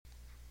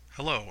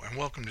Hello, and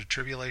welcome to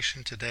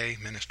Tribulation Today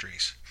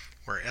Ministries,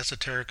 where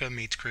esoterica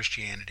meets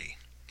Christianity.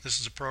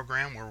 This is a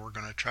program where we're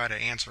going to try to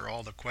answer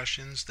all the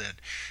questions that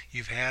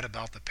you've had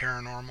about the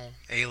paranormal,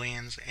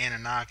 aliens,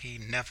 Anunnaki,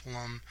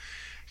 Nephilim,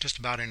 just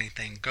about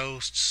anything,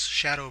 ghosts,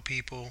 shadow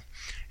people.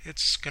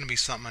 It's going to be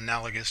something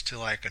analogous to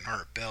like an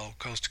Art Bell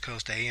Coast to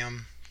Coast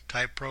AM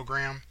type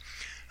program.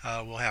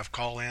 We'll have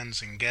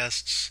call-ins and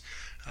guests.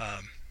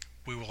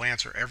 We will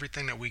answer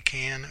everything that we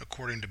can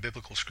according to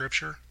biblical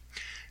scripture.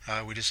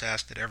 We just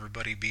ask that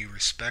everybody be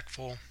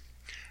respectful.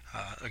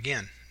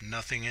 Again,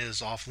 nothing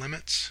is off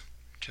limits.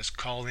 Just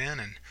call in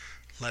and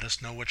let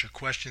us know what your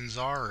questions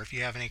are, or if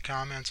you have any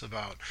comments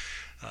about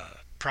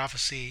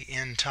prophecy,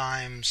 end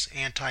times,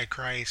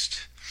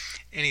 Antichrist,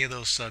 any of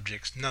those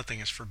subjects. Nothing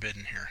is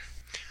forbidden here.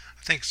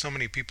 I think so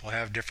many people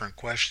have different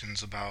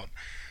questions about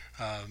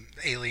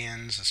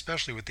aliens,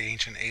 especially with the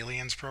Ancient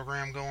Aliens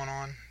program going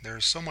on.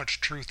 There's so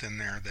much truth in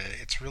there that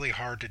it's really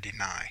hard to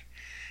deny.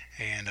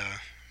 And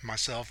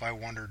myself, I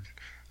wondered,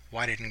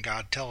 why didn't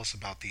God tell us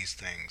about these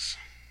things?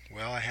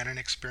 Well, I had an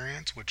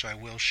experience which I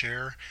will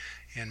share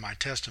in my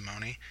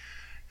testimony,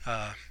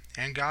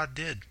 and God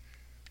did.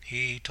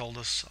 He told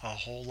us a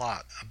whole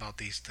lot about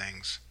these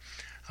things.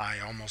 I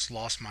almost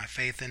lost my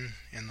faith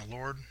in the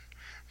Lord,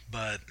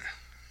 but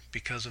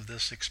because of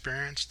this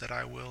experience that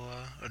I will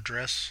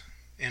address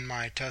in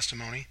my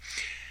testimony,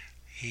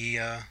 He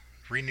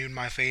renewed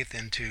my faith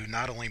into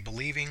not only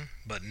believing,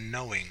 but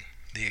knowing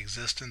the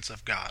existence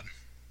of God.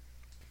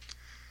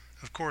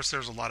 Of course,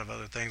 there's a lot of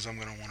other things I'm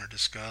going to want to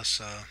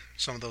discuss.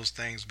 Some of those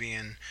things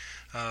being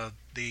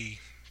the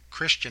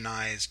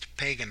Christianized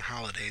pagan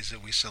holidays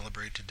that we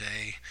celebrate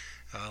today,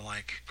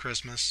 like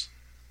Christmas,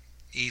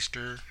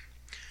 Easter,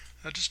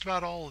 just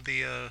about all of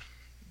the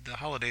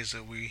holidays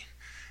that we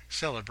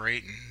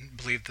celebrate and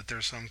believe that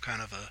there's some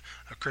kind of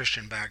a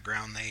Christian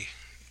background. They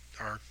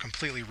are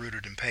completely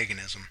rooted in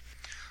paganism.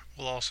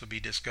 We'll also be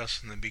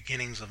discussing the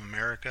beginnings of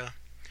America,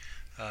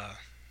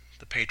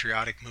 the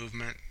patriotic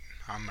movement.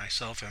 I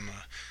myself am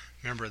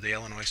a member of the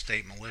Illinois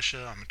State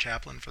Militia. I'm a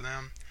chaplain for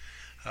them.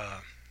 I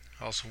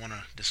also want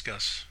to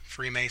discuss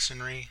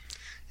Freemasonry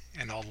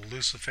and all the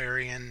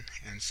Luciferian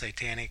and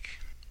satanic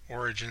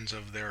origins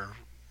of their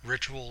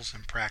rituals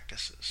and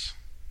practices.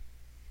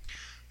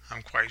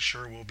 I'm quite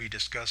sure we'll be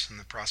discussing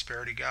the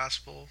prosperity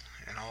gospel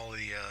and all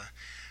the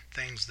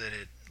things that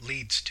it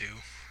leads to.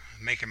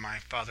 Making my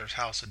father's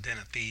house a den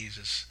of thieves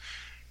is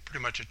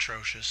pretty much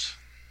atrocious.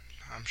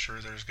 I'm sure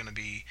there's going to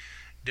be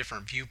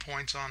different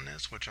viewpoints on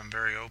this, which I'm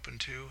very open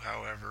to.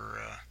 However,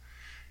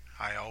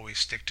 I always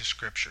stick to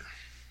Scripture.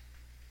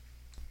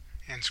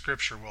 And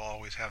Scripture will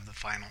always have the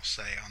final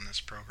say on this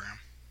program.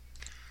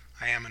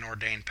 I am an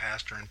ordained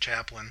pastor and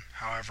chaplain.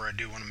 However, I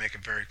do want to make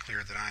it very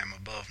clear that I am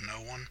above no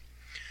one.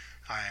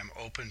 I am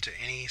open to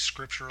any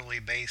scripturally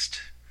based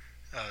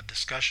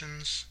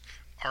discussions,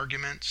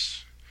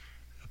 arguments,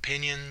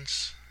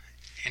 opinions,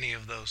 any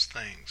of those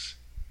things.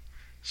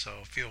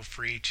 So feel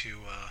free to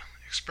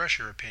express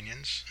your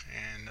opinions,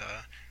 and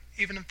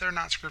even if they're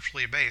not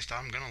scripturally based,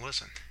 I'm going to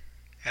listen.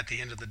 At the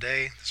end of the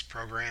day, this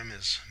program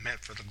is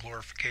meant for the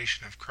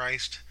glorification of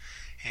Christ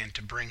and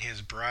to bring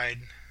His bride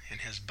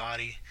and His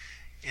body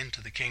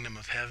into the kingdom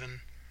of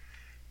heaven.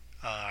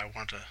 I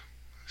want to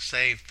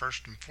say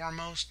first and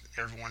foremost,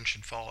 everyone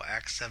should follow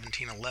Acts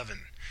 17:11,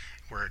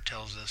 where it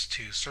tells us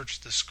to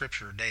search the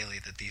Scripture daily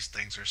that these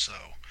things are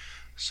so.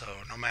 So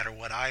no matter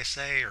what I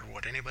say or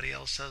what anybody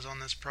else says on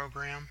this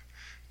program,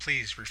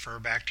 please refer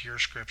back to your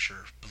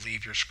Scripture.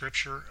 Believe your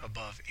Scripture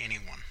above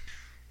anyone.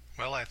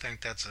 Well, I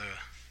think that's a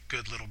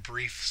good little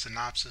brief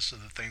synopsis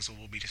of the things that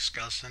we'll be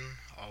discussing,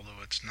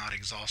 although it's not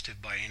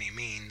exhaustive by any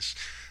means,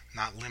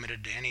 not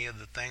limited to any of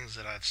the things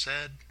that I've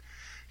said.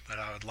 But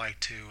I would like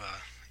to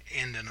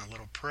end in a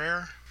little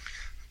prayer.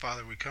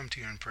 Father, we come to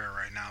you in prayer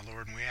right now,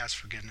 Lord, and we ask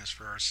forgiveness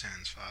for our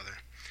sins, Father.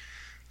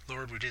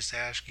 Lord, we just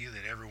ask you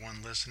that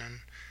everyone listening,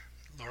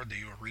 Lord, that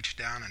you will reach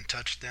down and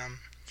touch them,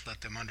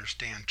 let them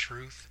understand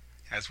truth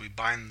as we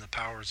bind the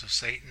powers of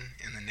Satan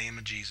in the name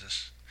of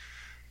Jesus.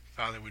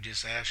 Father, we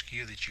just ask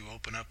you that you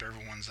open up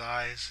everyone's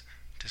eyes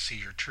to see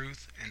your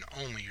truth and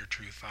only your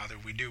truth, Father.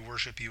 We do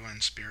worship you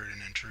in spirit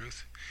and in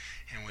truth,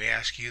 and we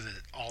ask you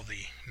that all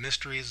the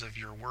mysteries of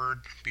your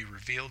word be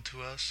revealed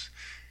to us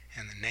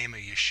in the name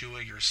of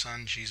Yeshua, your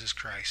Son, Jesus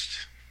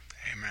Christ.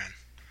 Amen.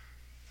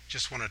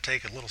 Just want to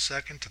take a little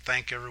second to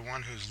thank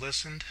everyone who's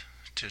listened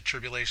to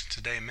Tribulation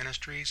Today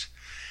Ministries.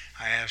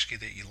 I ask you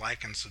that you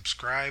like and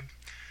subscribe.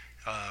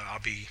 I'll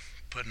be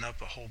putting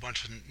up a whole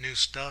bunch of new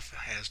stuff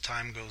as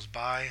time goes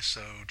by,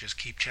 so just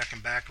keep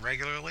checking back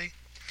regularly,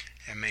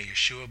 and may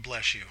Yeshua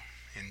bless you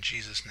in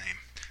Jesus' name.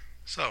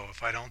 So,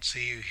 if I don't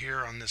see you here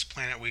on this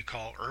planet we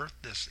call Earth,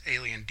 this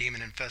alien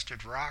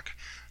demon-infested rock,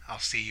 I'll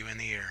see you in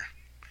the air.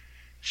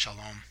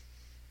 Shalom.